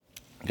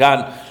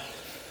God,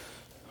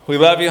 we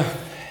love you,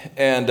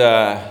 and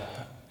God,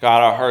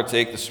 our hearts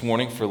ache this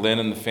morning for Lynn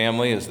and the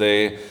family as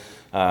they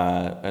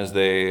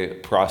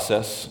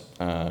process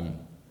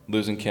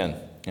losing Ken,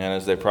 and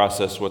as they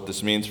process what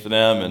this means for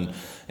them.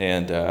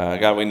 And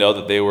God, we know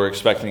that they were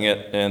expecting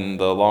it in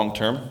the long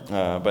term,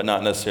 but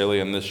not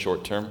necessarily in this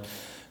short term.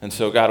 And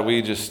so, God,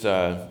 we just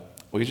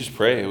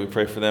pray. We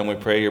pray for them. We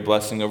pray your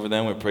blessing over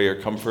them. We pray your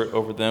comfort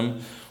over them.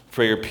 We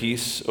pray your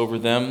peace over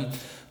them.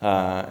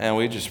 And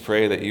we just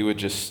pray that you would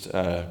just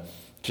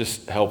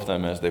help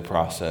them as they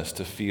process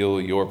to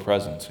feel your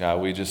presence.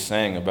 God, we just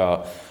sang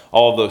about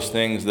all of those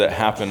things that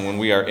happen when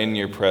we are in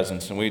your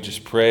presence. And we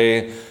just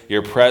pray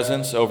your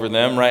presence over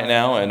them right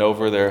now and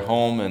over their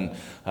home,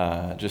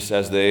 and just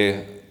as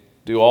they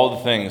do all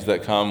the things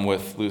that come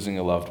with losing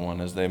a loved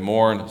one, as they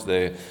mourn, as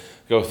they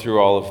go through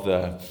all of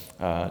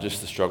the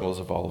struggles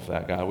of all of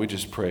that. God, we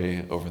just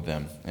pray over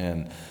them.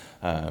 And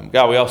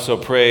God, we also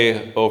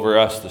pray over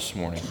us this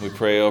morning. We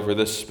pray over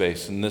this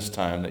space and this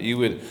time that you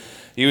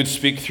would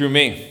speak through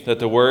me, that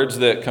the words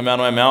that come out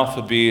of my mouth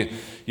would be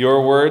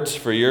your words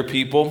for your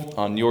people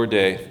on your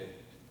day.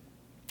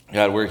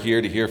 God, we're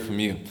here to hear from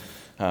you.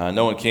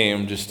 No one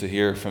came just to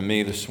hear from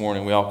me this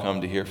morning. We all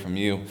come to hear from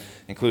you,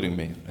 including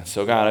me. And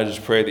so, God, I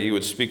just pray that you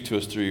would speak to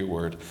us through your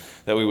word,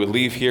 that we would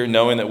leave here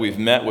knowing that we've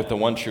met with the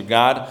one true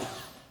God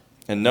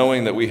and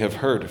knowing that we have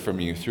heard from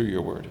you through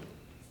your word.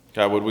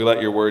 God, would we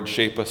let your word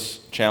shape us,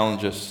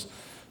 challenge us,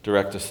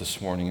 direct us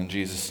this morning. In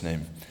Jesus'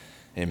 name,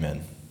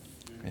 amen.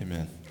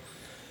 Amen.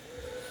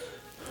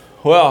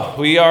 Well,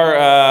 we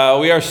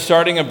are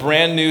starting a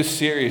brand new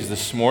series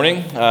this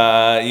morning.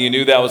 You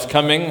knew that was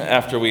coming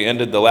after we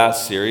ended the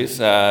last series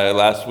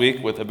last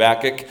week with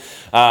Habakkuk.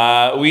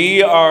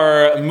 We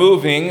are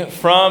moving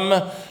from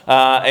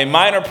a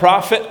minor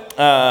prophet,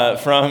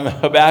 from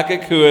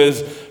Habakkuk, who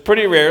is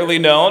pretty rarely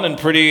known and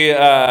pretty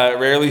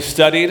rarely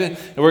studied.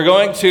 And we're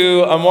going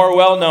to a more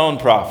well-known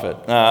prophet,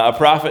 a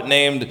prophet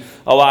named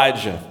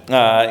Elijah.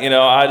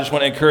 I just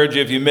want to encourage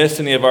you, if you missed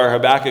any of our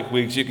Habakkuk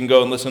weeks, you can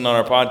go and listen on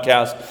our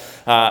podcast.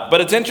 But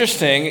it's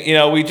interesting,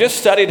 we just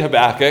studied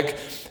Habakkuk,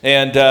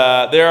 and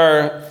there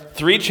are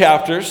 3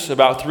 chapters,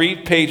 about 3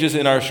 pages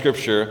in our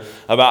scripture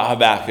about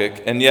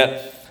Habakkuk, and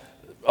yet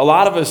a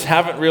lot of us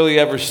haven't really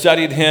ever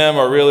studied him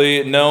or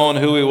really known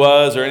who he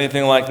was or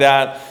anything like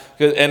that.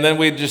 And then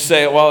we just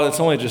say, well,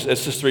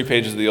 it's just 3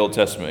 pages of the Old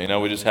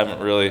Testament. We just haven't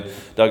really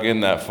dug in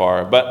that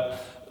far.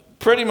 But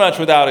pretty much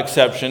without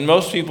exception,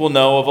 most people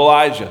know of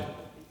Elijah.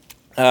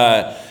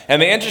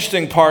 And the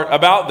interesting part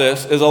about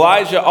this is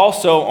Elijah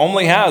also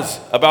only has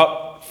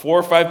about 4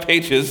 or 5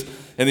 pages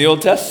in the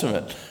Old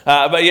Testament.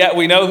 But yet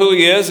we know who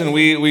he is, and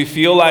we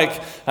feel like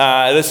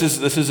this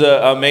is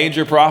a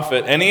major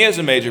prophet, and he is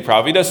a major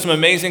prophet. He does some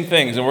amazing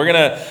things, and we're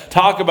going to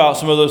talk about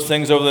some of those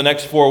things over the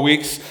next 4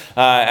 weeks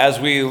as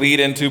we lead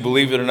into,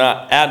 believe it or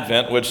not,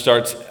 Advent, which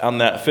starts on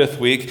that 5th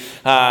week.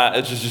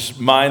 It's just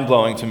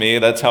mind-blowing to me.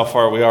 That's how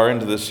far we are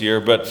into this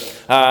year. But,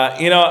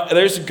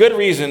 there's a good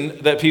reason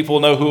that people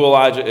know who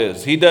Elijah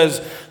is. He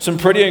does some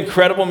pretty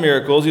incredible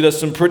miracles. He does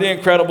some pretty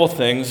incredible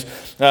things.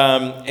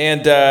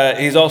 And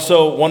he's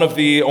also one of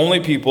the only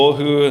people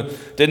who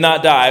did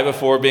not die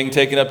before being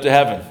taken up to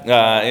heaven.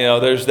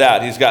 There's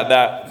that. He's got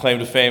that claim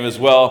to fame as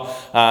well.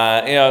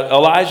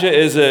 Elijah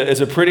is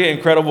a pretty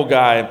incredible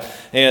guy,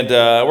 and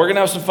we're going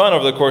to have some fun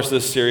over the course of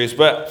this series.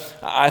 But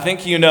I think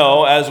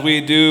as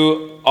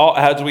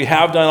we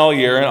have done all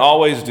year and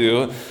always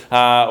do,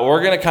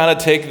 we're going to kind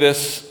of take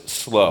this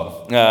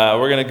slow.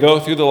 We're going to go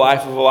through the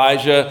life of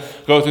Elijah,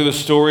 go through the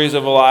stories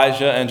of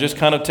Elijah, and just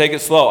kind of take it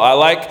slow. I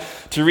like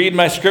to read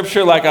my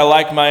scripture like I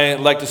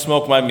like to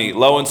smoke my meat,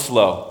 low and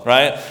slow,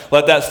 right?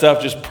 Let that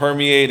stuff just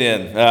permeate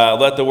in.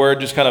 Let the word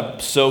just kind of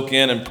soak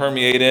in and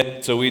permeate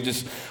in, so we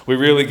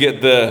really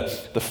get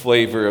the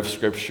flavor of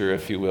scripture,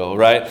 if you will,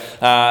 right?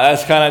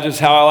 That's kind of just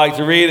how I like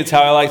to read. It's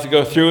how I like to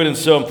go through it, and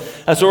so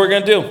that's what we're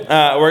going to do.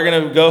 We're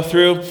going to go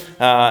through,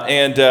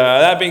 and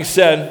that being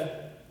said,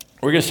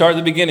 we're going to start at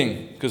the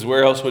beginning, because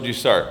where else would you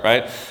start,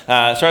 right?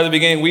 Start at the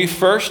beginning. We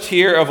first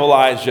hear of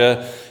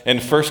Elijah in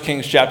 1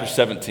 Kings chapter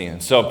 17.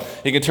 So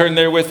you can turn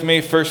there with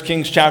me, 1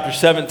 Kings chapter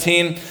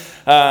 17.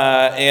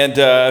 And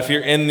if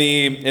you're in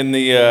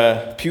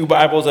the Pew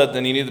Bibles,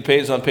 then you need the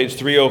page on page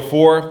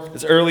 304.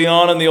 It's early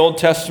on in the Old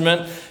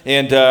Testament.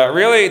 And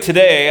really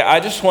today, I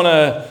just want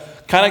to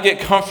kind of get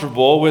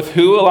comfortable with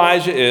who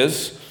Elijah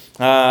is,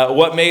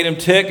 what made him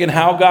tick, and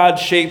how God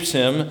shapes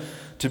him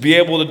to be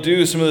able to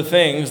do some of the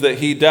things that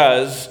he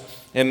does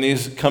in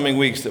these coming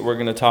weeks that we're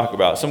going to talk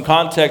about. Some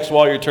context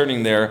while you're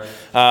turning there.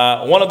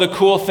 One of the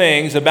cool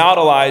things about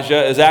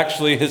Elijah is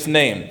actually his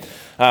name.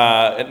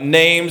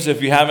 Names,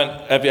 if you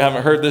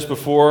haven't heard this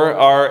before,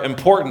 are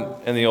important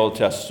in the Old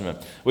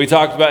Testament. We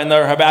talked about in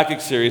our Habakkuk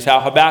series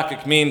how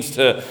Habakkuk means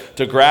to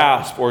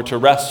grasp or to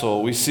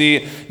wrestle. We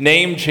see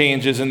name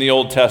changes in the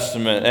Old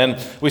Testament, and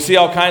we see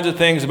all kinds of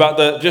things about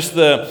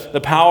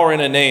the power in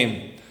a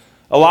name.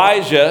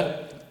 Elijah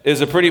is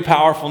a pretty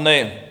powerful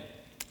name.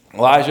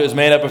 Elijah is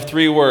made up of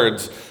 3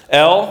 words.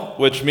 El,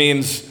 which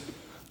means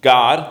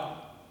God.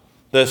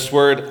 This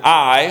word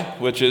I,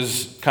 which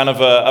is kind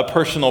of a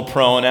personal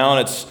pronoun,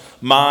 it's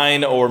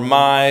mine or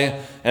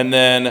my, and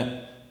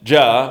then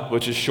Jah,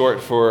 which is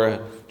short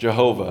for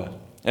Jehovah.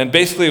 And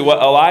basically what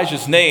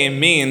Elijah's name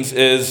means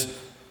is,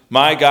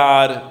 my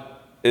God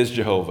is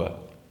Jehovah.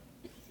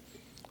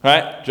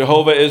 Right?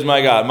 Jehovah is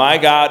my God. My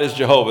God is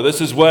Jehovah. This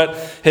is what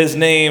his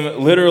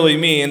name literally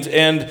means.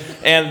 And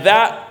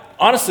that,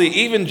 honestly,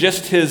 even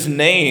just his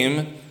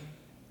name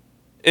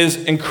is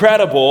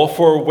incredible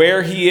for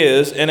where he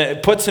is, and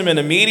it puts him in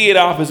immediate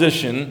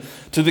opposition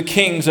to the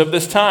kings of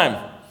this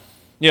time.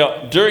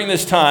 During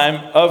this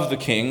time of the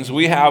kings,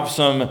 we have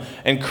some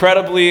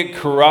incredibly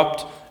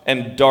corrupt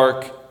and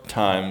dark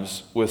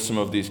times with some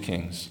of these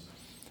kings.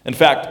 In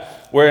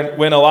fact,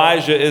 when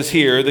Elijah is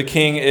here, the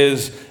king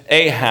is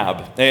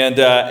Ahab. And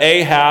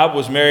Ahab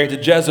was married to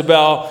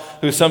Jezebel,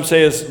 who some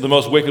say is the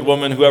most wicked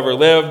woman who ever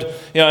lived.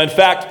 In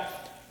fact,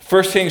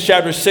 1 Kings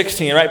chapter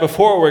 16, right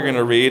before we're going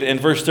to read, in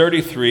verse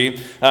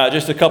 33,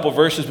 just a couple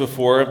verses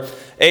before,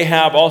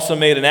 Ahab also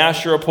made an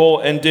Asherah pole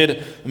and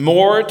did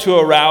more to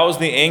arouse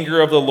the anger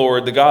of the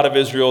Lord, the God of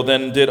Israel,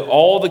 than did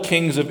all the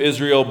kings of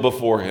Israel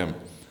before him.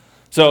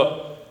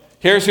 So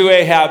here's who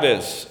Ahab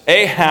is.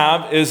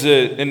 Ahab is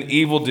an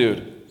evil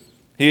dude.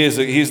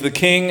 He's the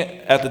king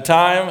at the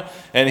time,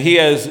 and he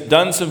has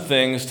done some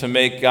things to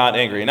make God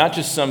angry. Not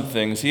just some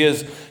things. He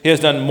has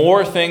done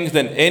more things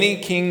than any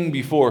king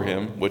before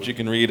him, which you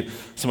can read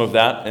some of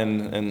that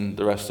in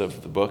the rest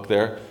of the book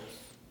there.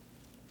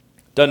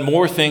 Done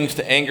more things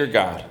to anger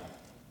God.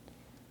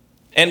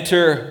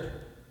 Enter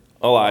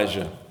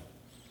Elijah.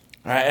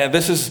 All right, and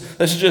this is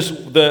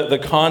just the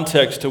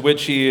context to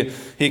which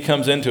he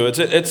comes into.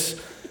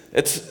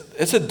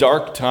 It's a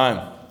dark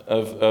time.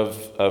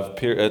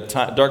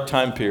 Dark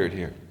time period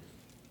here.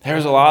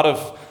 There's a lot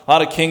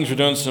of kings who are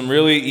doing some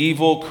really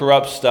evil,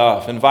 corrupt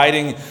stuff,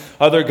 inviting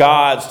other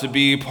gods to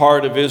be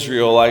part of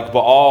Israel, like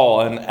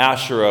Baal and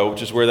Asherah,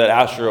 which is where that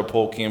Asherah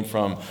pole came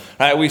from.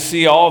 Right? We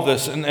see all of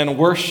this, and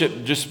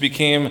worship just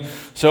became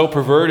so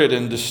perverted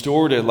and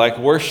distorted. Like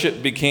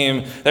worship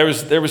became, there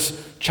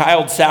was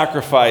child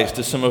sacrifice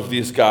to some of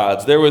these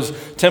gods. There was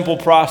temple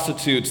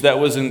prostitutes that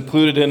was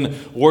included in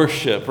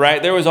worship.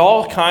 Right? There was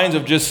all kinds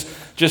of just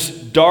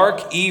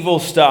dark, evil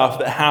stuff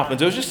that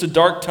happens. It was just a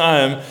dark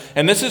time,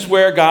 and this is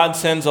where God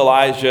sends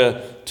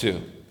Elijah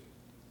to.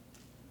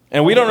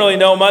 And we don't really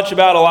know much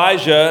about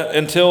Elijah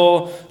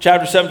until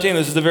chapter 17.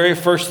 This is the very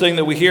first thing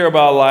that we hear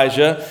about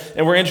Elijah,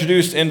 and we're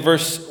introduced in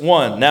verse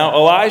 1. Now,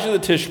 Elijah the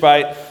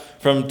Tishbite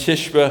from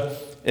Tishbe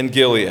in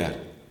Gilead.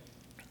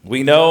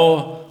 We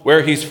know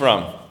where he's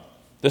from.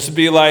 This would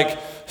be like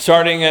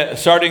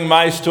starting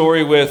my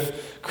story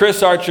with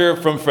Chris Archer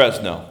from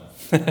Fresno.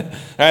 All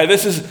right,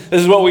 this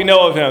is what we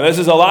know of him. This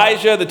is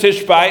Elijah the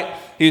Tishbite.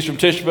 He's from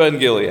Tishbe in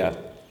Gilead.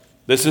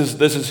 This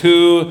is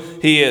who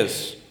he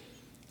is.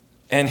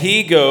 And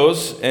he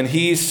goes and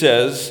he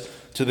says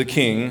to the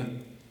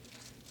king,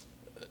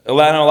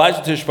 Elijah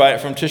the Tishbite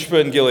from Tishbe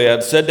in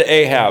Gilead said to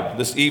Ahab,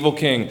 this evil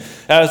king,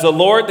 as the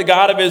Lord, the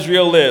God of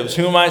Israel lives,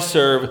 whom I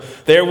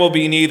serve, there will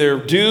be neither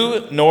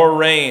dew nor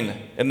rain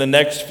in the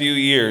next few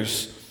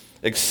years,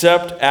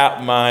 except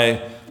at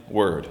my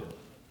word.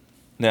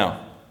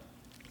 Now,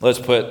 let's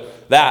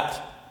put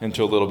that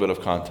into a little bit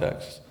of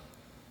context.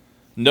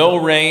 No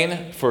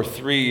rain for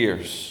 3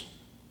 years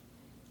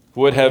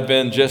would have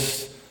been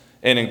just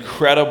an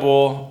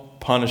incredible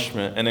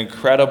punishment, an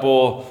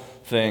incredible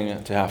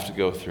thing to have to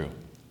go through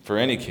for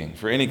any king,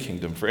 for any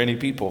kingdom, for any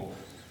people.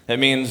 It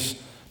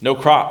means no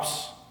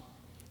crops.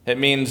 It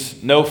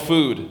means no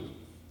food.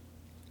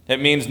 It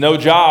means no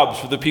jobs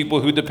for the people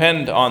who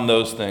depend on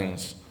those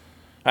things.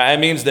 It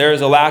means there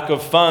is a lack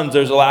of funds.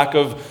 There's a lack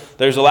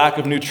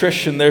of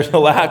nutrition. There's a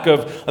lack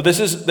of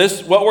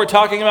this. What we're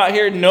talking about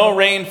here, no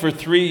rain for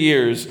 3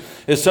 years,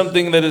 is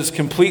something that is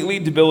completely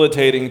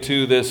debilitating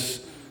to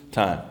this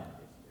time.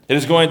 It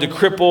is going to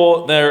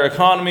cripple their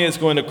economy. It's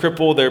going to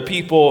cripple their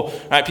people.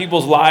 Right?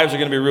 People's lives are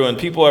going to be ruined.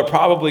 People are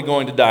probably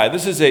going to die.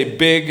 This is a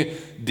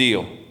big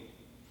deal.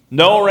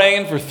 No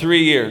rain for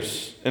 3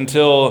 years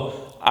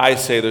until I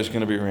say there's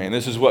going to be rain.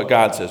 This is what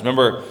God says.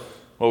 Remember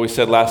what we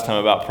said last time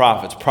about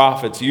prophets.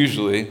 Prophets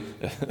usually,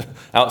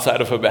 outside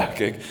of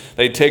Habakkuk,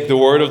 they take the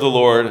word of the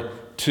Lord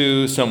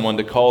to someone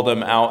to call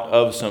them out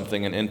of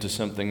something and into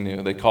something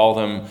new. They call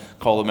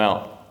them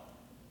out.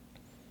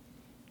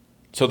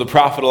 So the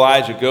prophet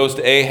Elijah goes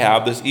to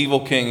Ahab, this evil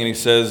king, and he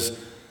says,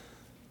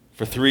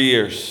 for 3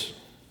 years,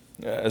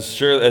 as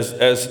sure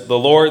as the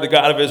Lord, the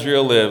God of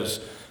Israel lives,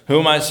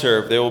 whom I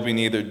serve, there will be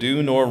neither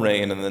dew nor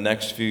rain in the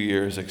next few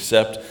years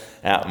except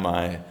at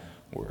my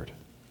word.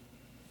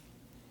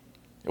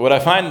 What I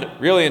find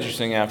really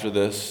interesting after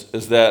this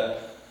is that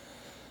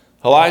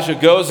Elijah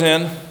goes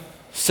in,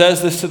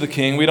 says this to the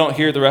king. We don't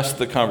hear the rest of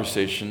the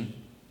conversation.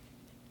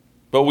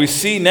 But we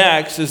see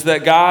next is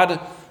that God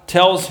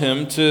tells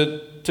him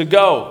to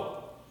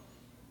go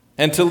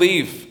and to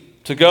leave,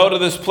 to go to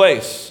this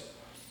place.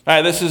 All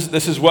right, this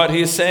is what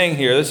he is saying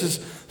here. This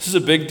is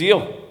a big deal.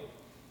 All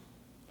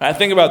right,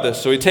 think about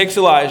this. So he takes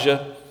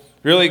Elijah,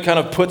 really kind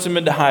of puts him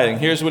into hiding.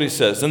 Here's what he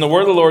says. Then the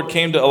word of the Lord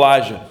came to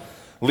Elijah.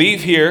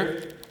 Leave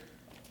here,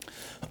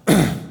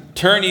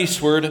 turn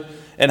eastward,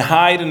 and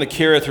hide in the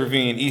Kerith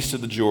ravine east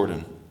of the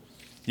Jordan.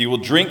 You will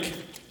drink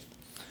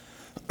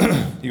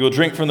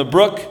from the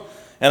brook,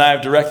 and I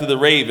have directed the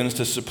ravens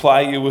to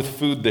supply you with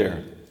food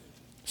there."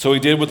 So he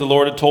did what the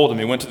Lord had told him.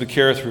 He went to the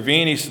Kerith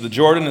ravine east of the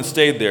Jordan and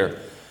stayed there.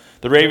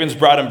 The ravens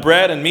brought him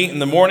bread and meat in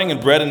the morning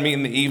and bread and meat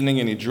in the evening,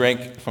 and he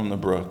drank from the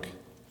brook.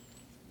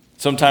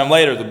 Sometime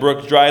later, the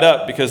brook dried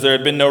up because there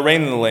had been no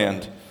rain in the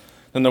land.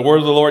 Then the word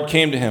of the Lord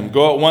came to him,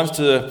 "Go at once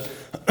to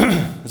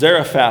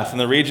Zarephath in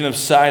the region of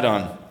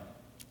Sidon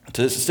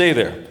to stay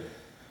there.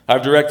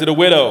 I've directed a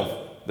widow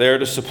there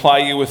to supply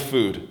you with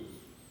food."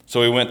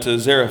 So he went to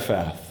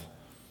Zarephath.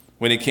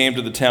 When he came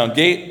to the town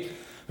gate,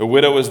 the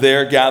widow was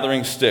there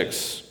gathering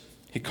sticks.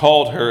 He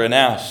called her and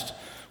asked,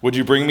 "Would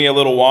you bring me a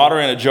little water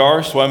in a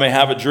jar so I may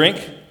have a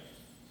drink?"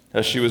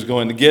 As she was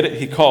going to get it,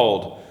 he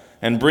called,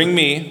 "And bring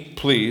me,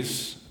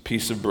 please, a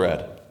piece of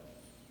bread."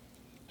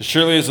 "As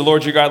surely as the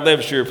Lord your God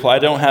lives," she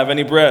replied, "I don't have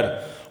any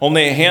bread,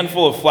 only a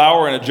handful of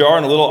flour in a jar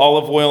and a little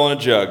olive oil in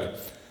a jug.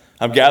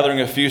 I'm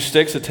gathering a few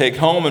sticks to take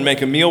home and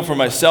make a meal for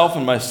myself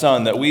and my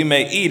son, that we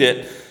may eat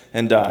it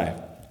and die."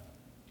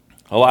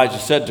 Elijah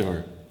said to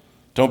her,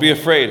 "Don't be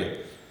afraid.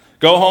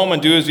 Go home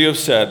and do as you have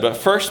said, but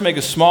first make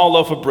a small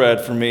loaf of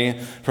bread for me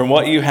from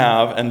what you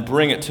have and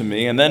bring it to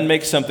me, and then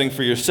make something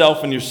for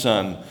yourself and your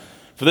son.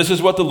 For this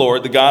is what the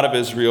Lord, the God of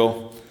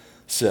Israel,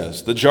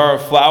 says. The jar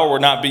of flour will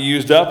not be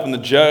used up, and the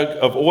jug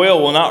of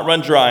oil will not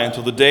run dry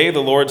until the day the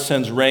Lord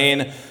sends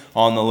rain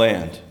on the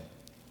land."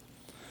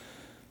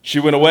 She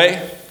went away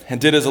and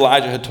did as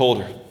Elijah had told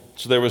her.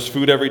 So there was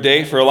food every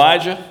day for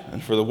Elijah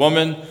and for the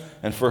woman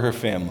and for her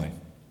family.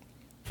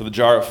 For the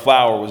jar of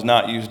flour was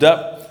not used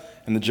up,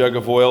 and the jug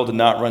of oil did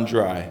not run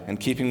dry, in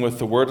keeping with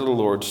the word of the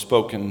Lord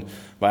spoken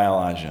by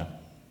Elijah.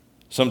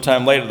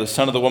 Sometime later, the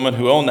son of the woman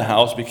who owned the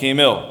house became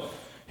ill.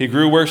 He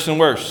grew worse and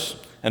worse,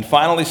 and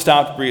finally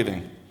stopped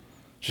breathing.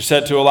 She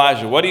said to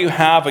Elijah, "What do you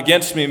have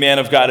against me, man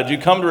of God? Did you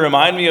come to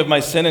remind me of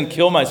my sin and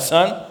kill my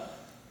son?"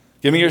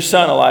 "Give me your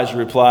son," Elijah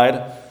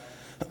replied.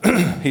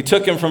 He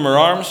took him from her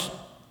arms,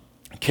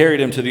 carried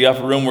him to the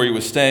upper room where he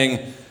was staying,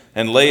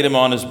 and laid him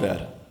on his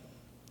bed.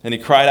 And he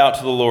cried out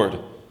to the Lord,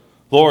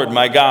 "Lord,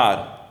 my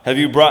God, have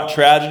you brought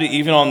tragedy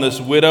even on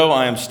this widow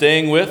I am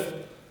staying with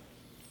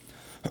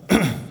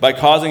by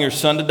causing her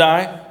son to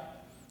die?"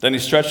 Then he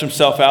stretched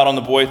himself out on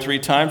the boy 3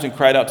 times and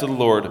cried out to the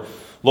Lord,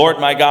 "Lord,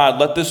 my God,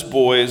 let this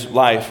boy's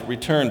life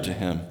return to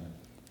him."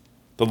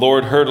 The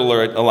Lord heard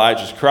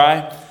Elijah's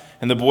cry,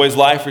 and the boy's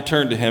life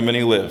returned to him, and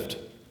he lived.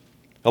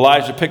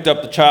 Elijah picked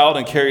up the child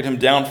and carried him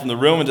down from the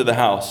room into the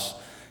house.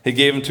 He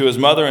gave him to his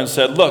mother and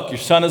said, "Look, your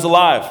son is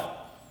alive."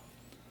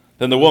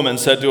 Then the woman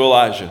said to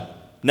Elijah,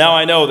 "Now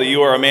I know that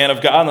you are a man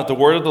of God, and that the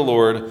word of the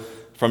Lord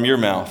from your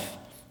mouth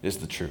is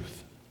the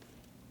truth."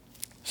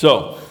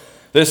 So,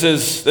 this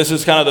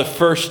is kind of the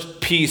first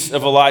piece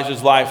of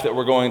Elijah's life that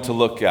we're going to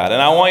look at. And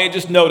I want you to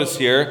just notice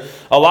here,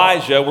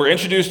 Elijah, we're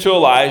introduced to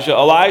Elijah.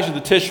 Elijah the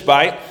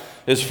Tishbite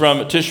is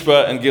from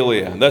Tishba and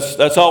Gilead.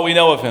 That's all we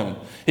know of him.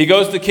 He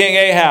goes to King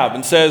Ahab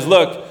and says,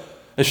 "Look,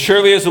 as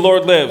surely as the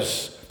Lord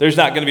lives, there's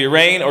not going to be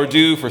rain or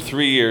dew for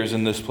 3 years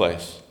in this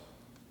place."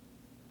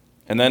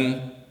 And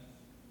then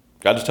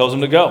God just tells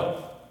him to go.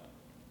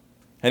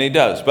 And he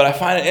does. But I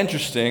find it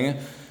interesting,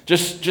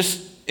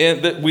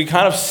 that we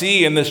kind of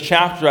see in this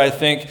chapter, I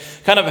think,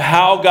 kind of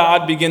how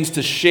God begins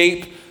to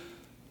shape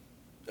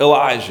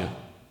Elijah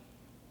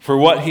for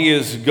what he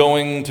is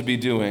going to be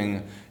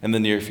doing in the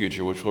near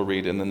future, which we'll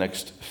read in the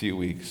next few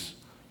weeks.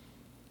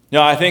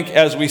 Now, I think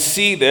as we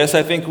see this,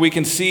 I think we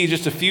can see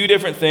just a few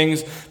different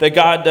things that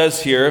God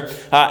does here.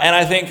 And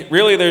I think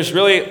there's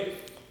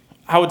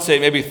I would say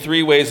maybe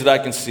 3 ways that I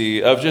can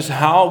see of just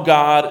how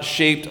God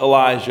shaped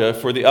Elijah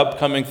for the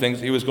upcoming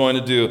things he was going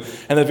to do.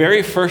 And the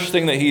very first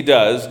thing that he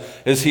does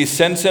is he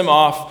sends him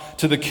off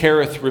to the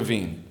Kerith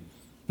ravine.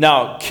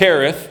 Now,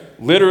 Kerith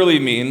literally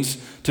means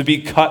to be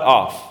cut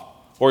off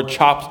or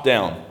chopped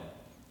down.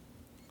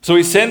 So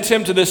he sends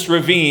him to this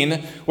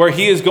ravine where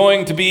he is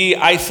going to be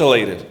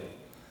isolated.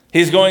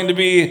 He's going to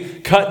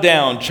be cut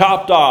down,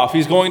 chopped off.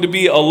 He's going to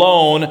be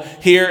alone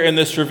here in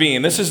this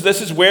ravine. This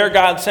is where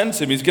God sends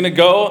him. He's going to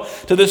go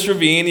to this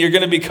ravine. You're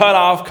going to be cut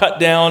off, cut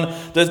down.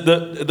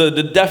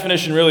 The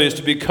definition really is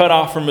to be cut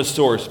off from his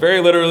source.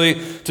 Very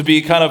literally, to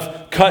be kind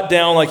of cut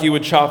down like you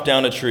would chop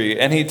down a tree.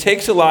 And he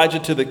takes Elijah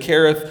to the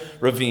Kerith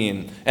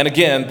ravine. And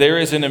again, there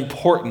is an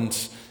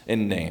importance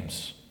in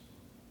names.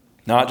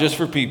 Not just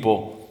for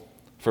people,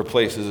 for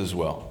places as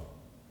well.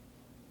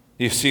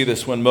 You see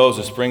this when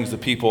Moses brings the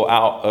people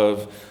out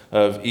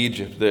of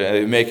Egypt.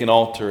 They make an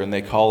altar and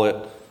they call it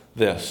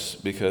this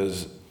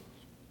because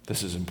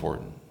this is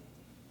important.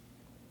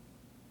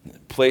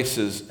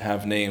 Places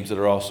have names that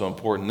are also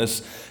important.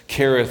 This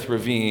Kerith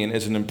ravine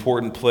is an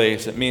important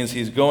place. It means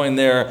he's going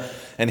there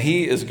and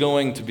he is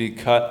going to be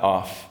cut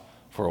off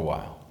for a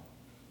while.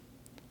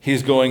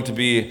 He's going to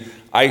be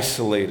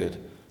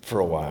isolated for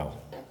a while.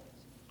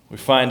 We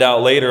find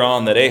out later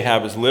on that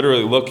Ahab is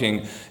literally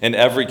looking in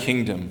every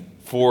kingdom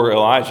for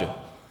Elijah.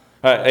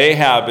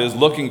 Ahab is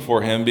looking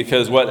for him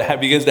because what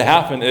begins to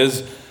happen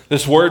is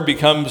this word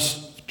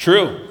becomes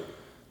true.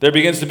 There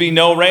begins to be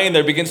no rain.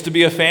 There begins to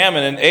be a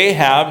famine. And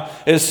Ahab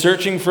is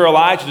searching for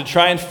Elijah to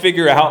try and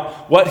figure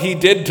out what he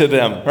did to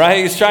them, right?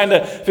 He's trying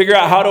to figure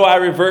out, how do I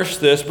reverse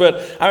this?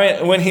 But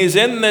when he's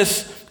in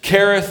this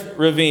Kerith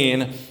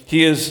ravine,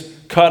 he is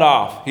cut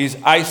off. He's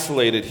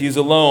isolated. He's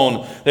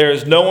alone. There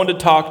is no one to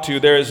talk to.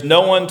 There is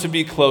no one to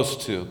be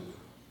close to.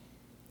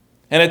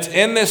 And it's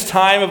in this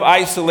time of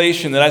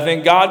isolation that I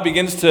think God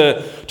begins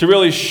to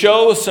really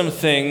show some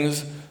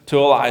things to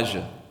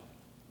Elijah.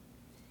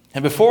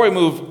 And before we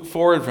move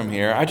forward from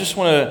here, I just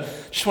want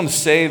to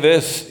say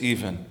this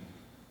even.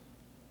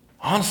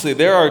 Honestly,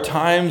 there are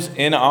times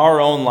in our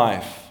own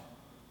life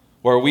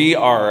where we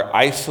are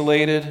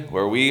isolated,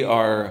 where we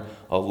are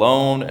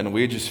alone, and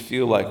we just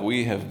feel like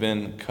we have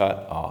been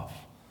cut off.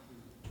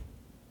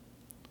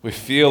 We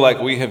feel like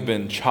we have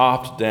been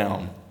chopped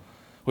down.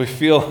 We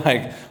feel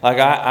like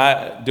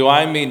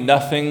I mean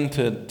nothing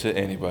to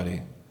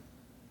anybody.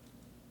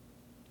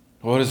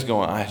 What is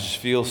going on? I just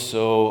feel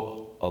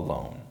so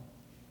alone.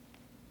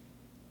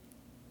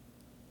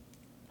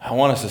 I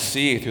want us to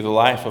see through the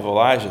life of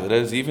Elijah that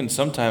it is even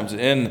sometimes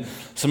in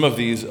some of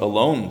these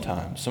alone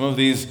times, some of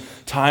these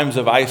times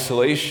of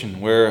isolation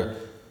where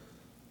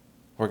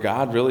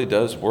God really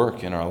does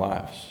work in our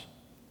lives.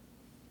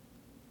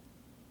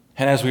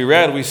 And as we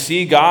read, we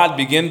see God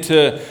begin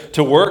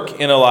to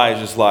work in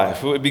Elijah's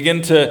life. We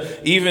begin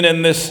to, even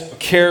in this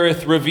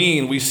Kerith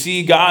ravine, we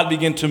see God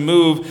begin to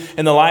move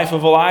in the life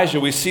of Elijah.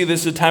 We see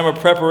this is a time of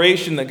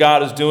preparation that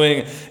God is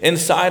doing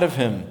inside of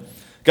him.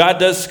 God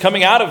does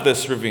coming out of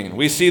this ravine.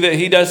 We see that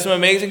he does some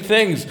amazing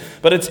things,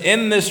 but it's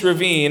in this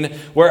ravine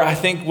where I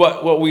think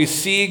what we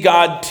see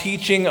God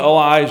teaching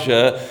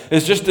Elijah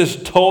is just this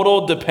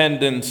total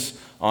dependence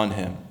on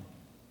him.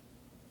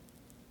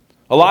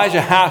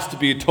 Elijah has to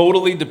be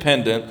totally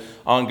dependent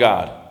on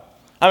God.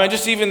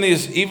 Just even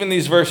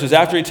these verses,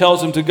 after he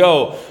tells him to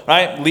go,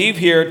 right? Leave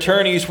here,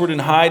 turn eastward,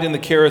 and hide in the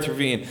Kerith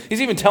ravine.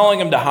 He's even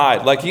telling him to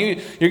hide. Like,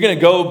 you're going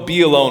to go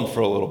be alone for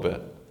a little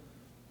bit.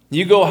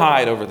 You go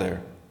hide over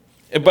there.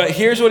 But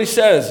here's what he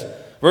says.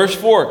 Verse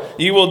 4,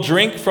 you will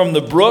drink from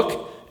the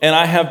brook, and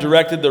I have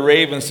directed the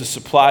ravens to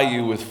supply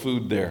you with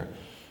food there.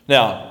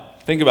 Now,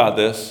 think about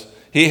this.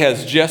 He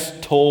has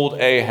just told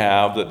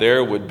Ahab that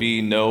there would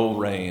be no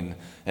rain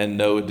and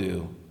no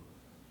dew.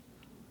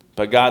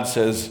 But God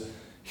says,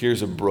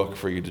 here's a brook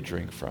for you to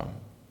drink from.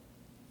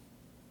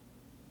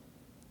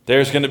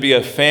 There's going to be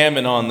a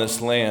famine on this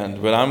land,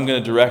 but I'm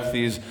going to direct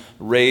these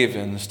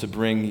ravens to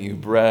bring you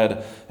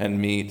bread and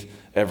meat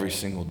every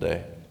single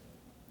day.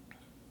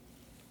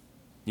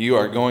 You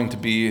are going to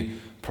be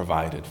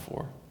provided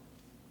for.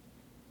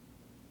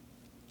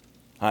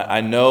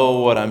 I know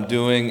what I'm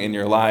doing in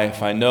your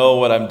life. I know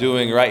what I'm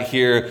doing right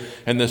here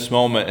in this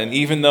moment. And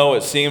even though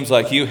it seems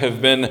like you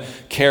have been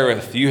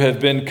Kerith, you have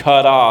been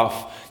cut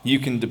off, you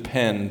can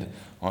depend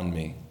on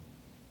me.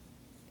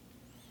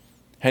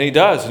 And he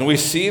does. And we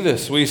see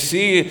this. We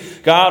see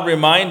God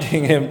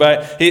reminding him,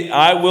 but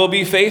I will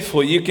be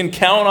faithful. You can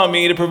count on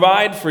me to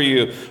provide for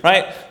you,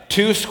 right?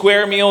 2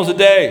 square meals a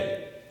day.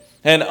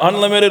 And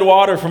unlimited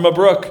water from a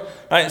brook.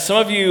 Right? Some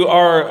of you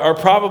are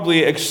probably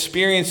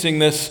experiencing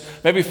this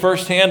maybe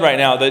firsthand right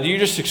now, that you're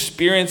just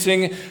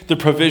experiencing the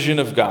provision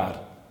of God.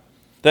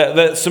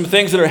 That some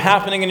things that are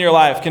happening in your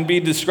life can be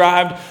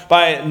described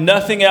by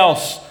nothing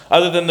else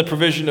other than the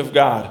provision of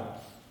God.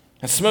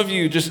 And some of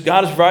you, just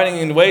God is providing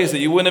in ways that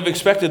you wouldn't have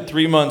expected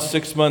 3 months,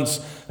 6 months,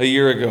 a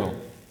year ago.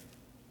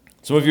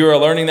 Some of you are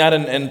learning that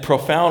in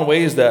profound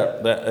ways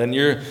and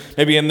you're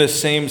maybe in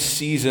this same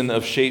season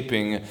of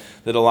shaping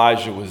that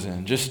Elijah was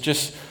in.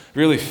 Just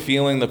really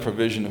feeling the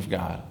provision of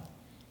God.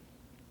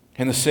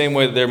 In the same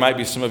way that there might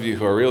be some of you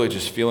who are really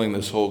just feeling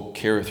this whole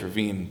Kerith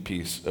ravine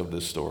piece of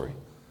this story.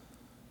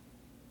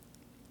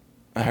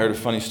 I heard a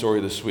funny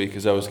story this week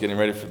as I was getting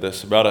ready for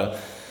this about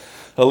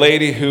a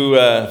lady who...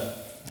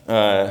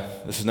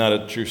 this is not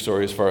a true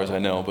story as far as I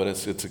know, but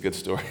it's a good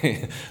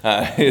story.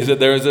 Is that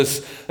there was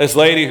this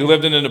lady who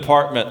lived in an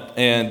apartment,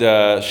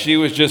 and she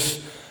was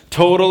just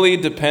totally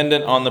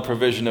dependent on the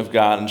provision of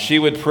God. And she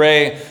would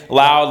pray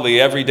loudly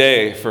every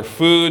day for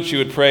food. She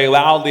would pray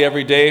loudly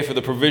every day for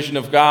the provision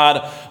of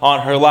God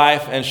on her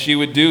life, and she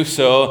would do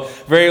so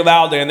very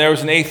loudly. And there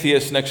was an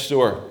atheist next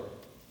door.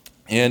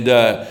 And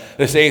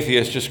this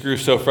atheist just grew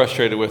so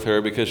frustrated with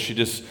her because she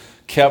just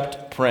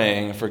kept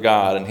praying for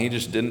God, and he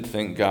just didn't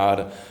think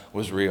God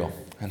was real.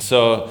 And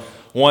so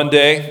one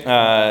day,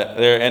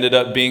 there ended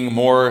up being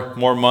more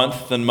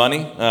month than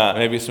money.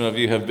 Maybe some of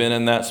you have been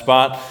in that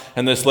spot.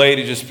 And this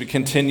lady just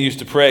continues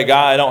to pray,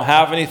 God, I don't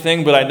have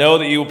anything, but I know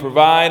that you will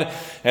provide.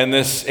 And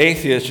this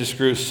atheist just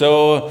grew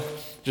so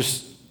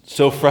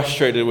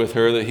frustrated with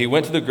her that he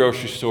went to the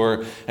grocery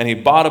store and he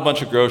bought a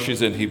bunch of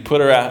groceries and he put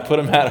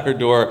them at her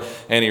door,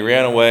 and he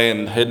ran away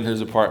and hid in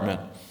his apartment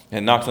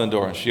and knocked on the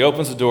door. And she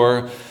opens the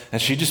door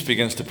And she just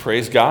begins to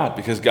praise God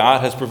because God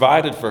has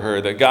provided for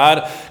her, that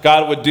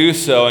God would do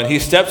so. And he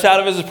steps out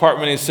of his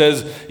apartment and he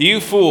says,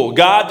 "You fool,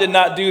 God did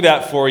not do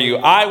that for you.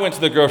 I went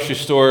to the grocery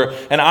store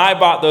and I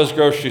bought those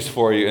groceries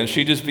for you." And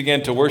she just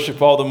began to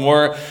worship all the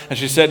more. And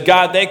she said,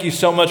 "God, thank you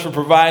so much for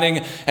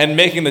providing and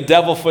making the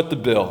devil foot the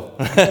bill."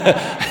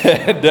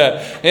 And,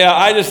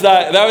 I just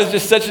thought that was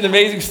just such an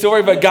amazing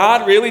story, but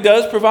God really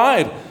does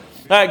provide.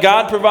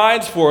 God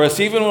provides for us,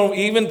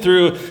 even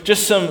through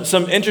just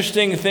some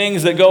interesting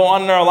things that go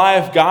on in our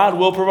life. God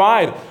will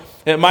provide.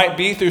 It might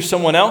be through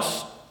someone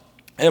else.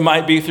 It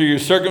might be through your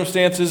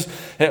circumstances.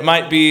 It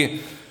might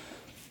be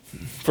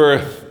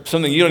for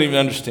something you don't even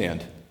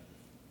understand.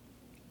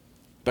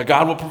 But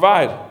God will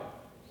provide.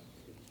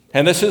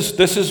 And this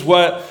is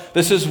what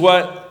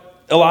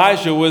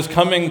Elijah was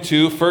coming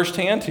to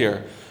firsthand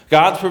here.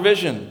 God's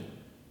provision.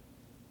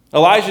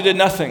 Elijah did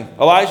nothing.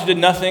 Elijah did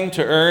nothing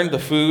to earn the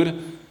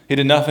food. He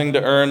did nothing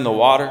to earn the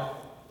water.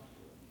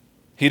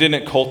 He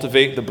didn't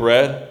cultivate the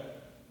bread.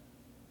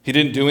 He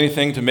didn't do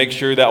anything to make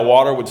sure that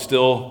water would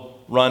still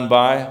run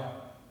by.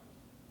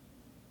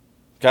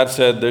 God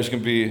said there's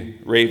going to be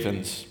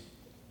ravens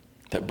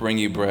that bring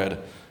you bread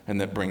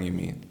and that bring you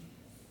meat.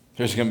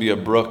 There's going to be a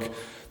brook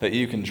that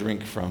you can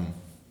drink from.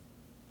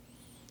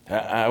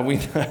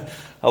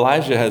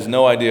 Elijah has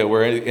no idea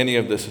where any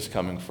of this is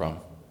coming from.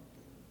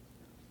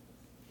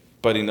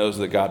 But he knows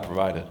that God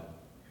provided.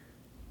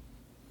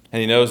 And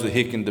he knows that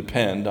he can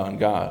depend on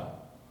God.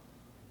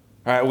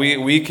 All right,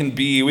 we can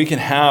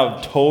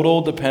have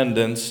total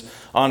dependence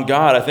on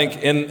God. I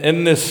think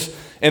in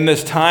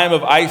this time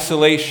of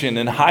isolation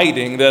and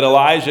hiding that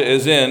Elijah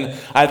is in,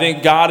 I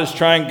think God is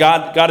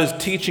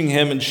teaching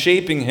him and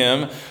shaping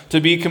him to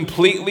be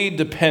completely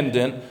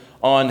dependent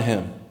on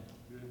him.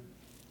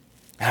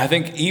 And I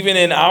think even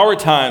in our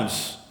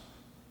times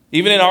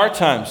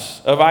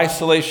of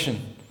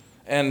isolation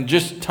and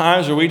just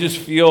times where we just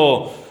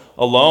feel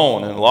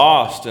alone and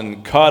lost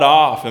and cut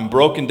off and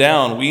broken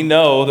down, we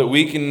know that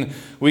we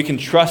can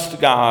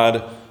trust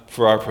God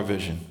for our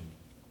provision.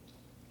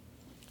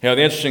 The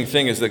interesting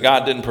thing is that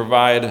God didn't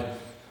provide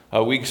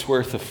a week's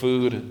worth of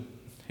food.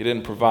 He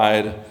didn't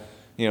provide, a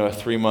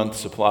 3-month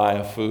supply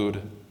of food.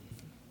 It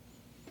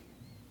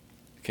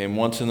came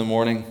once in the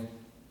morning,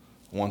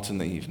 once in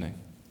the evening.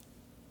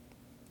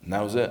 And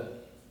that was it.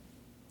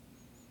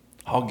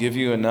 I'll give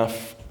you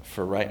enough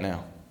for right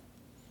now.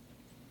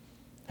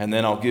 And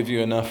then I'll give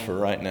you enough for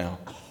right now.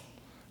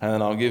 And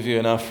then I'll give you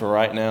enough for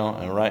right now,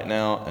 and right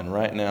now, and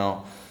right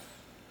now.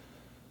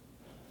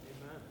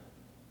 Amen.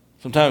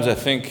 Sometimes I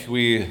think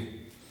we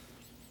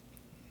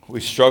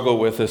struggle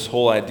with this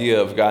whole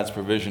idea of God's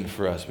provision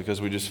for us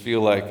because we just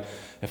feel like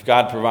if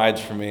God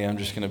provides for me, I'm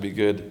just going to be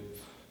good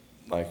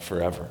like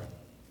forever.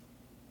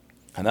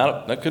 And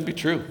that could be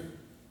true.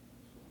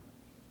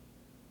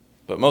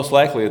 But most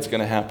likely it's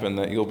going to happen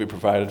that you'll be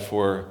provided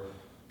for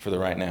the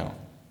right now.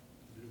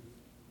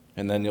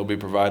 And then you'll be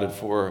provided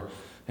for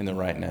in the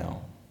right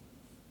now.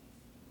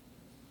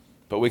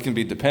 But we can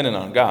be dependent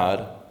on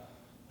God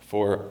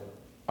for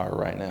our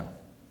right now.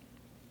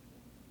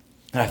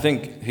 And I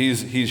think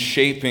he's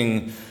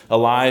shaping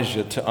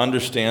Elijah to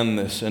understand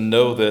this and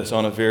know this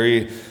on a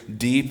very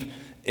deep,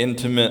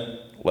 intimate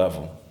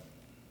level.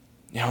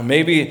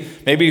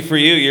 Maybe for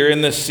you, you're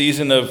in this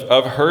season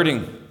of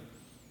hurting.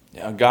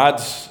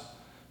 God's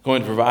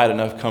going to provide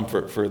enough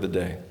comfort for the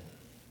day.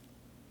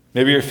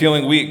 Maybe you're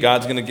feeling weak.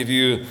 God's going to give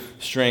you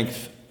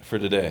strength for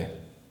today.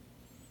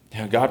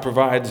 God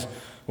provides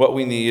what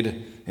we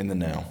need in the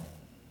now.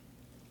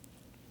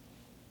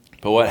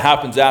 But what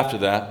happens after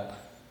that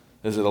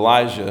is that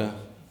Elijah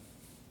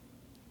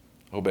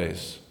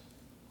obeys.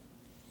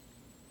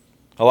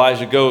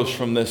 Elijah goes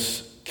from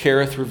this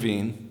Kerith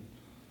ravine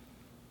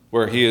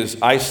where he is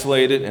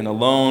isolated and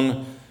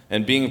alone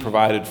and being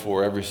provided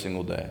for every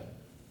single day.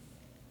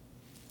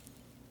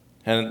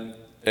 And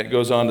it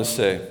goes on to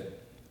say,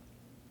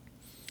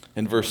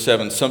 in verse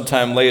 7,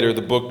 sometime later,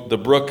 the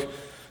brook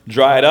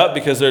dried up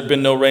because there had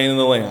been no rain in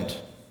the land.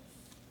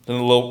 Then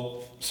the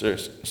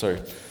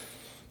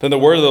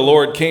word of the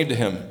Lord came to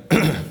him.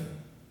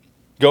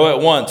 Go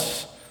at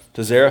once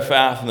to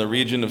Zarephath in the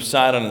region of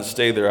Sidon and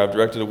stay there. I've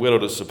directed a widow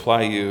to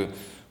supply you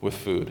with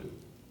food.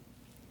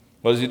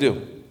 What does he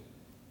do?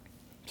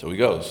 So he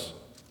goes.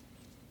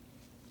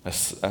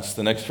 That's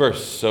the next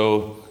verse.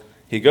 So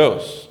he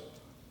goes.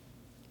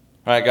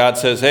 All right, God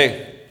says,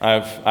 hey,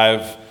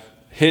 I've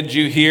hid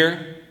you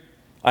here.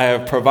 I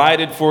have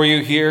provided for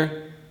you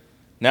here.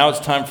 Now it's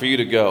time for you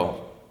to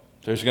go.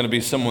 There's going to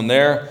be someone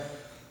there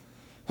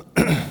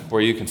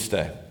where you can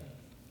stay.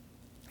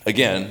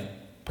 Again,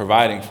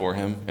 providing for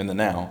him in the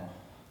now,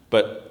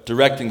 but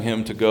directing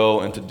him to go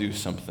and to do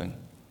something.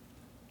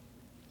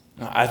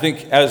 I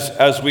think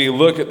as we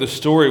look at the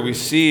story, we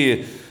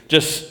see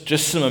just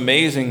some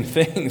amazing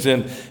things.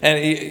 And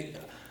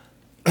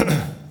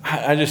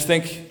I just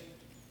think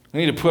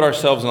we need to put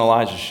ourselves in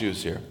Elijah's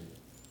shoes here.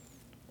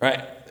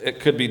 Right? It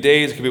could be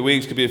days, it could be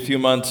weeks, it could be a few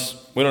months.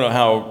 We don't know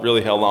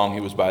how long he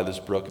was by this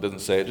brook. It doesn't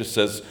say. It just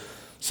says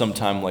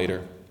sometime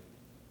later.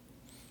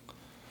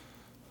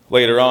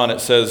 later on, it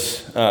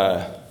says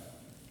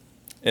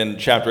in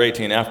chapter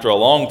 18, after a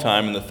long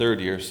time in the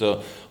third year.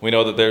 So we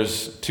know that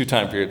there's two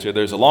time periods here.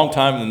 There's a long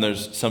time and then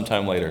there's some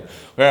time later.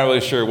 We're not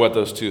really sure what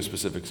those two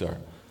specifics are.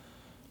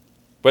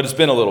 But it's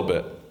been a little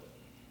bit.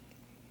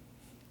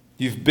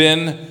 You've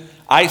been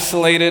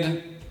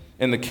isolated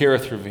in the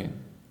Kerith Ravine.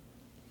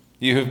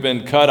 You have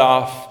been cut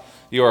off.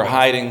 You are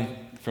hiding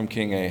from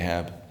King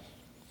Ahab,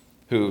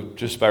 who,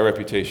 just by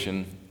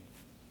reputation,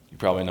 you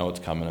probably know what's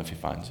coming if he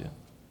finds you.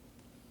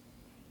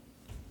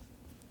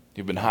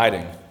 You've been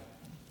hiding.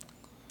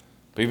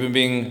 But you've been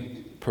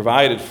being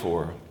provided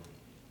for.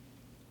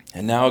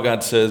 And now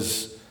God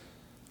says,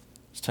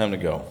 it's time to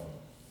go.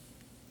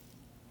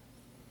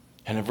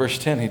 And in verse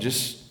 10, he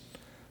just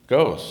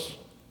goes.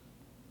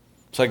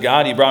 It's like,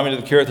 God, you brought me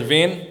to the Kerith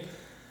Ravine.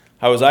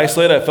 I was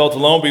isolated. I felt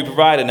alone, but you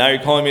provided. Now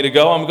you're calling me to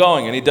go. I'm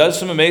going. And he does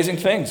some amazing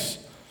things.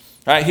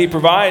 Right? He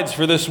provides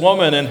for this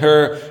woman and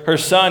her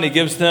son. He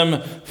gives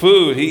them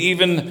food. He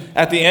even,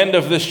 at the end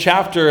of this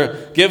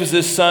chapter, gives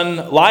this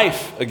son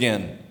life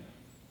again.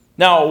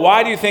 Now,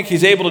 why do you think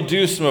he's able to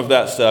do some of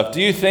that stuff?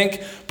 Do you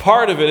think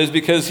part of it is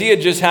because he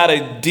had just had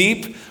a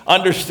deep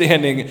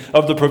understanding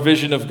of the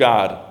provision of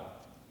God?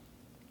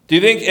 Do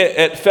you think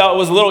it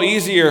was a little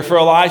easier for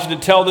Elijah to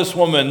tell this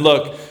woman,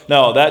 look,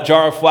 no, that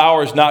jar of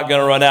flour is not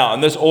going to run out,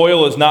 and this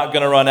oil is not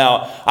going to run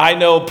out. I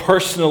know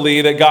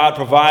personally that God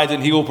provides,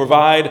 and he will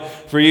provide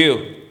for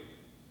you.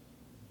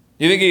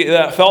 You think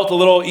that felt a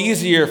little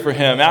easier for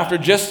him after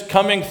just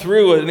coming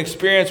through an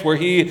experience where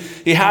he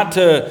had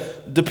to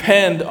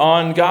depend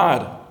on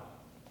God?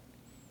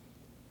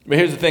 But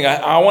here's the thing.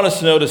 I want us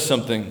to notice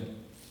something.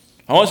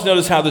 I want us to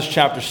notice how this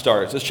chapter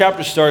starts. This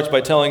chapter starts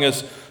by telling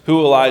us who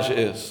Elijah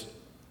is.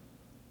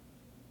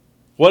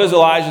 What is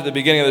Elijah at the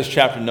beginning of this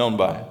chapter known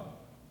by?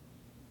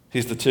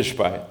 He's the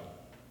Tishbite.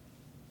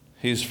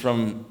 He's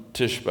from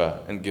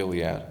Tishba in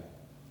Gilead.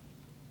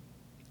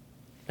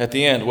 At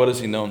the end, what is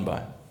he known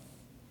by?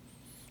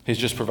 He's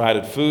just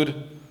provided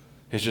food.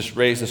 He's just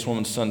raised this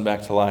woman's son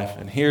back to life.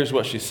 And here's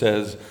what she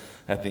says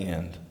at the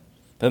end.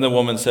 Then the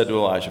woman said to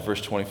Elijah,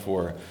 verse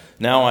 24,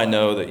 now I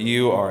know that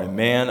you are a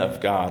man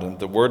of God, and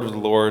the word of the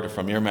Lord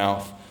from your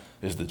mouth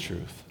is the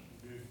truth.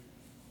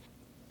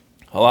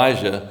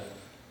 Elijah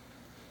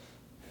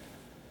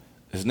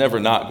is never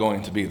not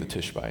going to be the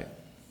Tishbite.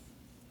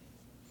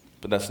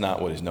 But that's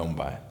not what he's known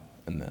by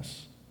in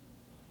this.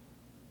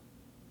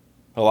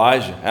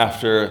 Elijah,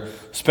 after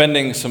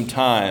spending some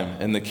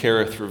time in the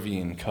Kerith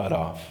Ravine cut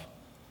off,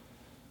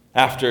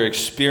 after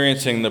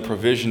experiencing the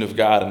provision of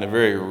God in a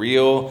very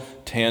real,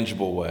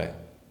 tangible way,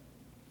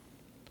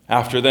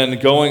 after then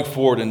going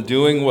forward and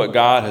doing what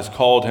God has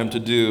called him to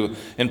do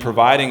in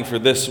providing for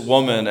this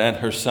woman and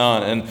her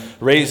son and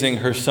raising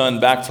her son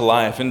back to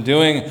life and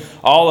doing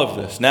all of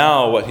this,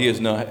 now what he is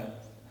known,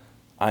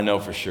 I know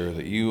for sure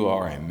that you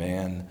are a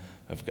man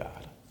of God.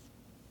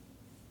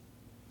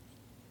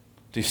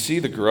 Do you see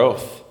the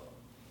growth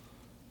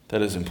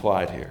that is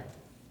implied here?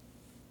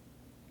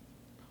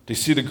 Do you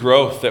see the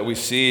growth that we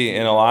see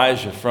in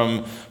Elijah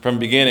from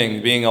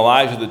beginning, being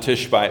Elijah the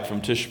Tishbite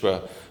from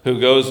Tishba, who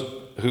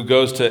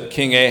goes to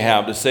King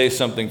Ahab to say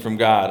something from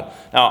God?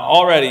 Now,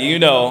 already you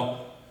know,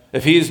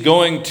 if he's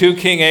going to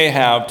King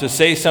Ahab to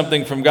say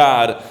something from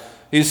God,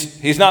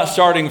 he's not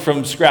starting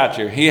from scratch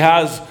here. He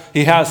has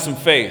some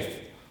faith.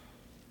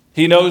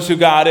 He knows who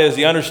God is.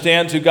 He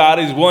understands who God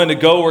is. He's willing to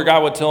go where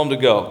God would tell him to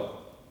go.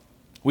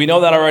 We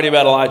know that already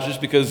about Elijah just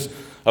because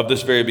of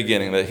this very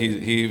beginning, that he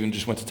even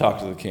just went to talk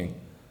to the king.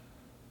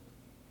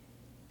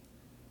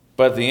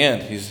 But at the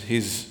end,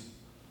 he's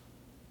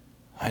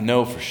I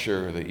know for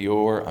sure that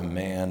you're a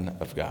man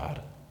of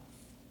God.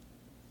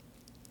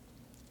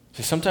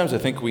 See, sometimes I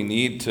think we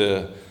need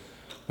to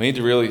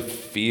really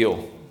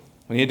feel.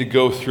 We need to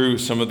go through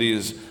some of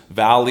these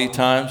valley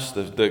times,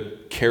 the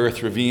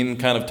Kerith Ravine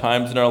kind of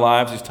times in our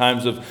lives, these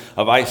times of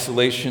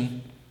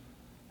isolation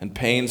and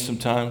pain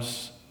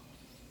sometimes,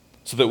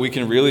 so that we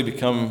can really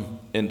become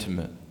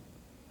intimate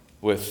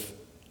with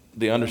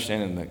the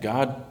understanding that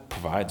God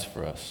provides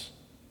for us.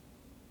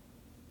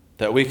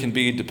 That we can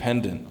be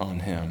dependent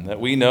on him.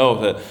 That we know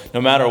that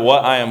no matter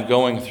what I am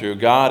going through,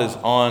 God is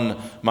on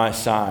my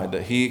side.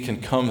 That he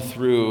can come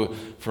through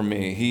for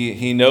me.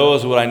 He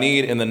knows what I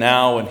need in the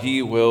now, and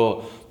he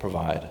will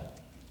provide.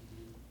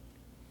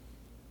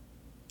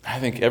 I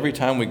think every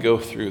time we go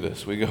through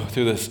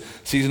this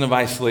season of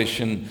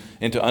isolation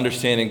into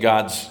understanding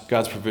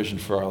God's provision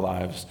for our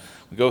lives.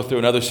 We go through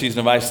another season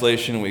of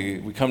isolation.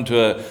 We come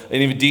to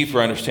an even deeper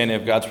understanding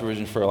of God's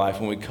provision for our life.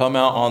 When we come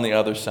out on the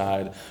other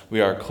side, we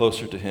are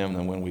closer to him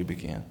than when we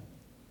began.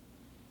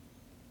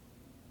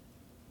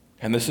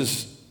 And this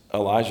is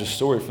Elijah's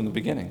story from the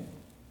beginning.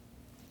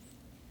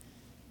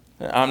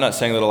 I'm not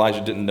saying that Elijah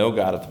didn't know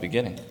God at the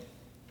beginning.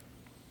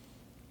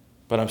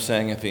 But I'm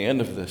saying at the end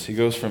of this, he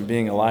goes from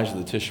being Elijah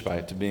the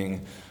Tishbite to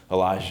being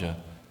Elijah,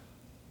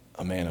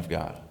 a man of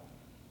God.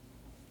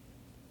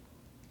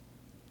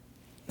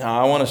 Now,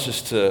 I want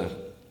us to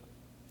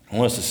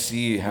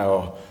see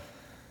how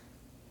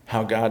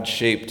God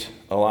shaped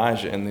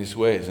Elijah in these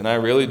ways. And I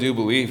really do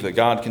believe that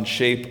God can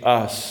shape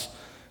us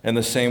in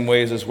the same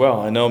ways as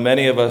well. I know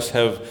many of us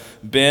have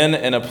been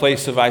in a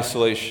place of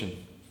isolation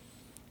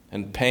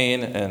and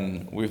pain,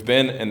 and we've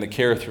been in the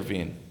Kerith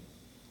ravine.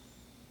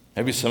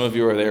 Maybe some of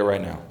you are there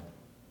right now.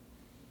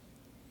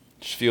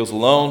 Just feels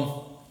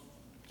alone.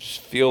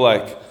 Just feel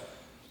like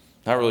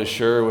not really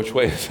sure which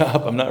way is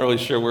up. I'm not really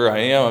sure where I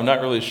am. I'm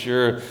not really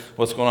sure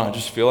what's going on. I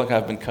just feel like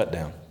I've been cut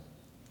down.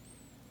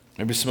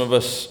 Maybe some of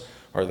us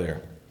are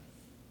there.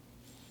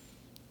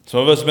 Some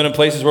of us have been in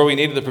places where we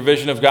needed the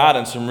provision of God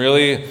in some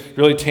really,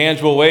 really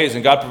tangible ways,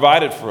 and God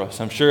provided for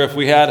us. I'm sure if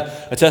we had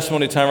a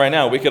testimony time right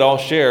now, we could all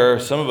share, or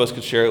some of us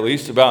could share at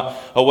least, about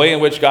a way in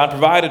which God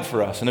provided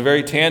for us in a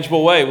very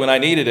tangible way when I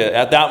needed it.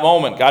 At that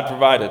moment, God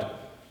provided.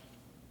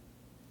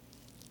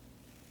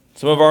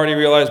 Some have already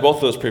realized both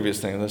of those previous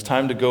things. It's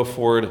time to go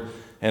forward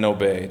and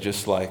obey,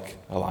 just like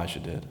Elijah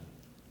did.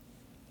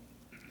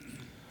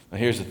 Now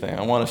here's the thing.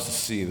 I want us to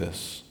see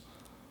this.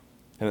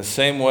 In the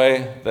same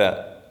way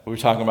that we were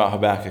talking about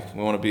Habakkuk,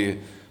 we want to be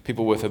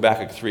people with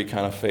Habakkuk 3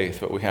 kind of faith,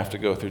 but we have to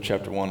go through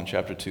chapter 1 and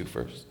chapter 2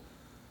 first.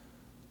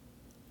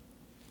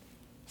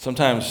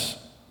 Sometimes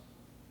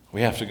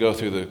we have to go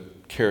through the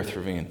Kerith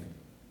ravine.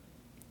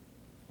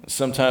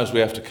 Sometimes we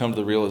have to come to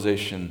the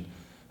realization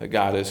that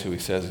God is who he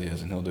says he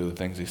is, and he'll do the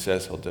things he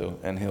says he'll do,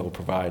 and he'll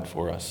provide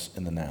for us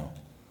in the now.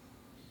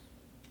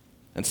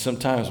 And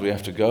sometimes we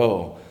have to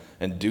go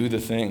and do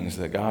the things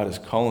that God is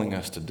calling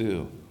us to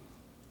do.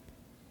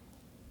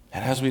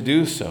 And as we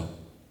do so,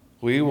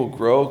 we will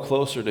grow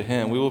closer to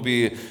him. We will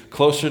be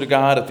closer to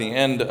God at the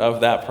end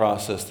of that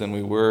process than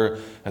we were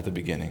at the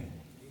beginning.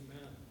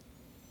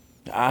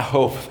 Amen. I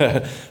hope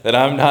that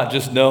I'm not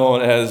just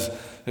known as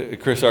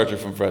Chris Archer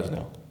from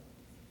Fresno.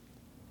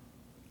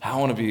 I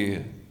want to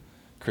be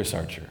Chris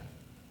Archer.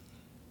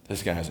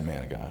 This guy is a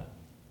man of God.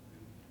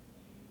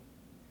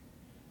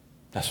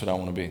 That's what I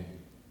want to be.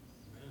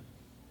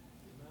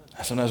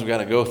 Sometimes we've got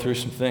to go through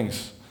some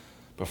things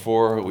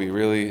before we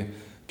really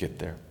get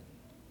there.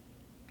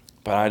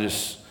 But I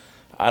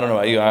don't know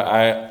about you,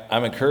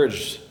 I'm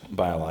encouraged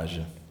by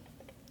Elijah.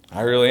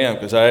 I really am,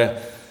 because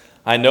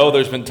I know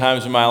there's been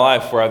times in my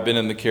life where I've been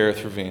in the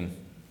Kerith ravine.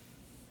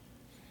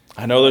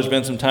 I know there's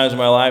been some times in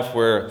my life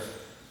where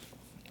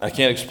I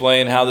can't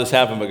explain how this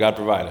happened, but God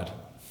provided.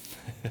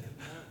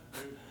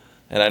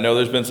 And I know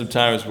there's been some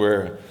times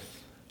where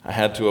I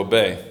had to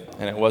obey,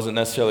 and it wasn't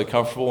necessarily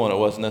comfortable and it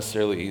wasn't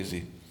necessarily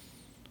easy.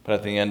 But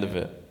at the end of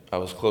it, I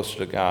was closer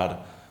to God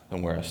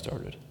than where I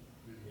started.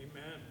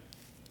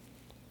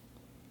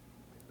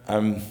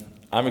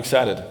 I'm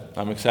excited.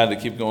 I'm excited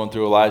to keep going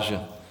through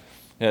Elijah.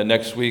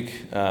 Next week,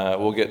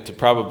 we'll get to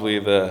probably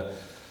the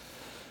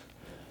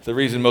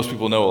reason most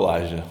people know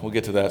Elijah. We'll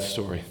get to that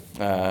story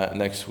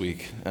next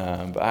week.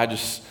 But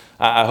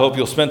I hope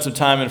you'll spend some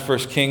time in 1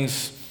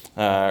 Kings,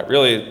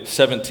 really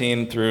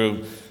 17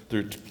 through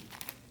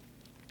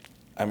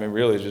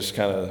really just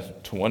kind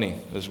of 20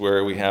 is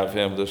where we have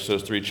him, those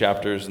 3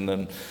 chapters, and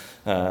then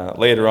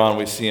later on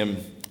we see him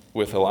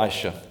with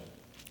Elisha.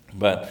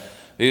 But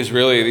these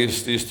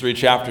 3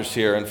 chapters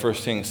here in 1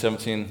 Kings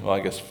 17, well, I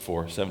guess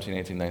 4, 17,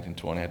 18, 19,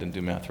 20. I didn't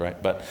do math right,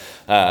 but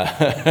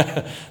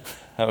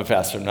I'm a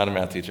pastor, I'm not a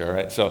math teacher, all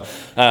right? So,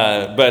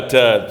 I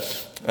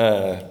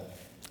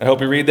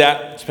hope you read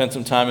that, spend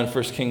some time in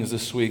 1 Kings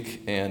this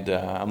week, and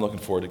I'm looking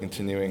forward to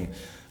continuing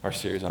our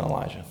series on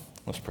Elijah.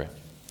 Let's pray.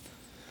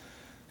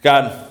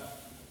 God,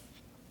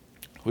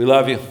 we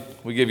love you.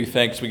 We give you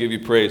thanks. We give you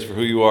praise for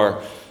who you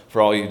are,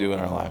 for all you do in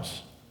our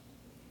lives.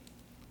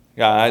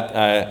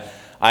 God,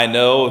 I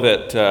know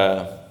that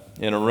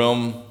in a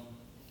room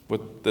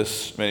with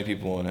this many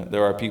people in it,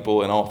 there are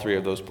people in all 3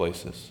 of those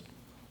places.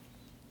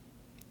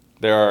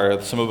 There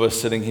are some of us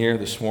sitting here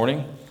this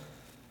morning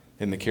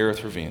in the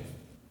Kerith ravine.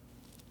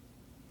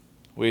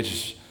 We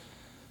just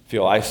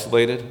feel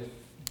isolated.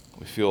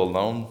 We feel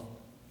alone.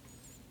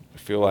 We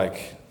feel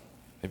like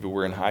maybe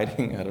we're in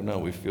hiding. I don't know.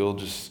 We feel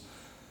just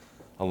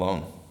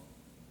alone.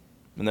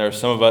 And there are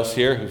some of us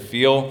here who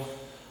feel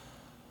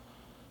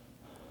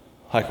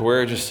like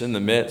we're just in the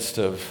midst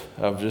of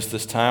just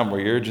this time where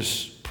you're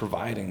just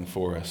providing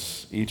for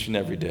us each and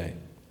every day.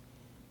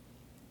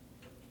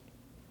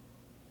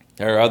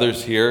 There are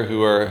others here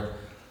who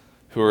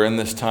are in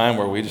this time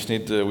where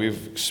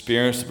we've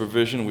experienced the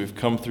provision, we've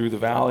come through the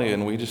valley,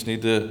 and we just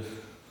need to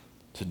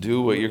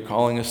do what you're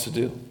calling us to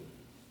do.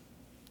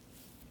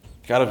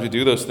 God, if we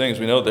do those things,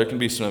 we know there can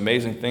be some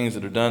amazing things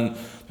that are done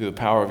through the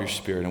power of your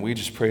Spirit, and we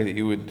just pray that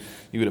you would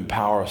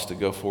empower us to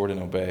go forward and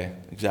obey,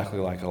 exactly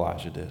like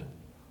Elijah did.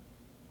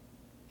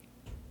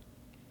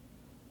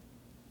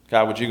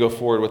 God, would you go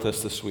forward with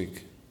us this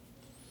week?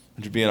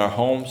 Would you be in our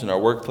homes, in our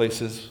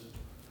workplaces,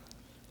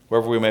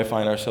 wherever we may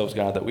find ourselves,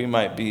 God, that we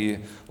might be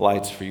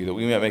lights for you, that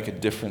we might make a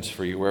difference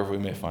for you wherever we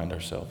may find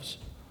ourselves.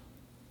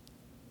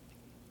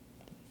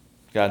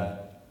 God,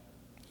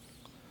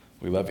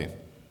 we love you.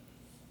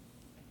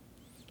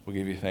 We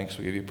give you thanks,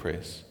 we give you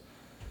praise.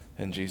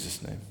 In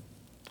Jesus' name,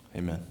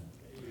 amen.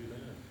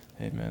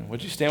 Amen.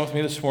 Would you stand with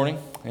me this morning?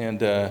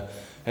 And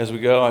as we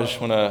go, I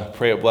just want to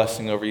pray a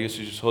blessing over you.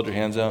 So you just hold your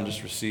hands out and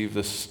just receive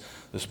this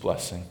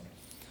blessing.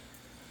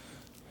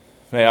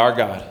 May our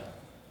God,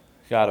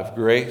 God of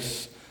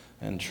grace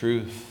and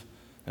truth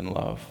and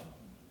love,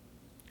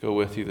 go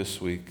with you this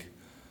week.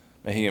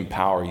 May he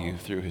empower you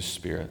through his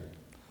Spirit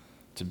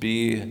to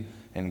be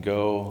and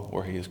go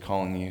where he is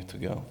calling you to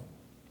go,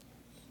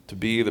 to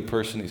be the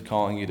person he's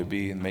calling you to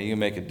be, and may you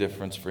make a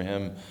difference for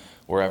him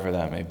wherever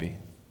that may be.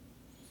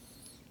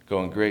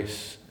 Go in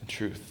grace and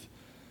truth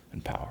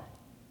and power.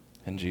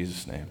 In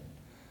Jesus' name,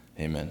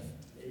 amen.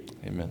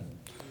 Amen.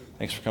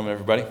 Thanks for coming,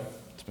 everybody.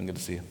 It's been good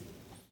to see you.